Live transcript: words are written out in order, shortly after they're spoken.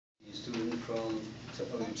student from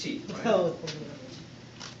UT, right? Oh,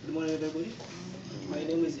 good morning, everybody. My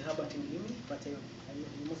name is Herbert Ngimi, but you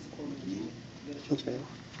must call me Ngimi. Okay.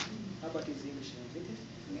 Herbert is English,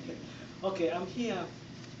 isn't it? Okay, I'm here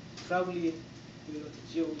proudly with a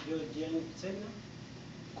geology seminar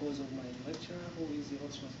because of my lecturer, who is the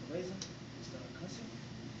also supervisor, Mr.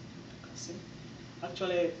 Kassimu.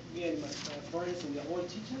 Actually, me and my Florence, we are all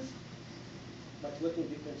teachers, but working in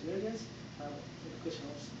different areas. Education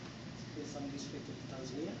also in some district of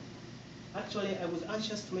Tanzania. Actually, I was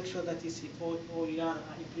anxious to make sure that this OER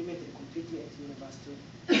are implemented completely at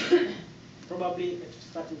university, probably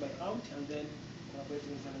starting by out and then collaborating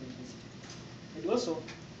with other universities. And also,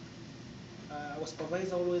 our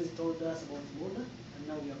supervisor always told us about water, and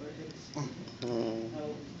now we are very happy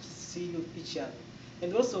to see you each other.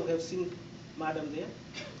 And also, we have seen Madam there,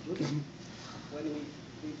 when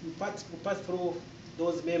we pass through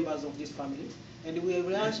those members of this family, and we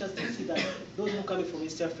are anxious to see that those who come from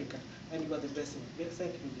East Africa, and you are the best one.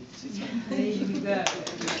 Thank you.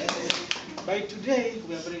 By today,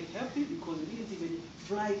 we are very happy because we didn't even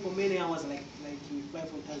fly for many hours like we fly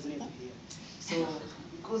from Tanzania to here. So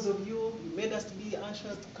because of you, you made us to be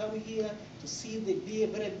anxious to come here to see the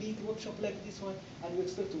very big workshop like this one, and we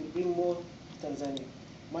expect to bring more to Tanzania.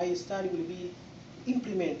 My study will be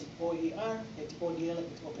implement OER at ODL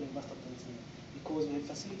at Open University of Tanzania, because we have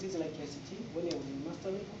facilities like ICT. When I was in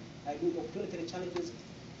master level, I did opportunity challenges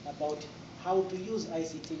about how to use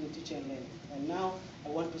ICT in teaching and learning. And now I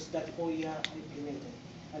want to start OER implemented.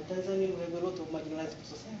 And Tanzania, we have a lot of marginalized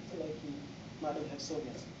society, like Madam has shown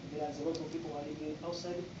us. There's a lot of people who are living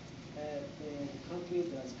outside the countries.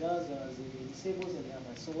 There's girls, there's disabled, and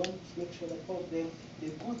others. So I want to make sure that all of them, they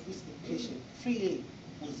got this education freely,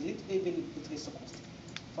 with even little cost.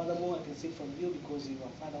 Furthermore, I can see from you because you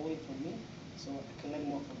are far away from me, so I can learn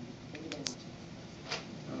more from you. Thank you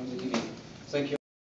very much. Thank you.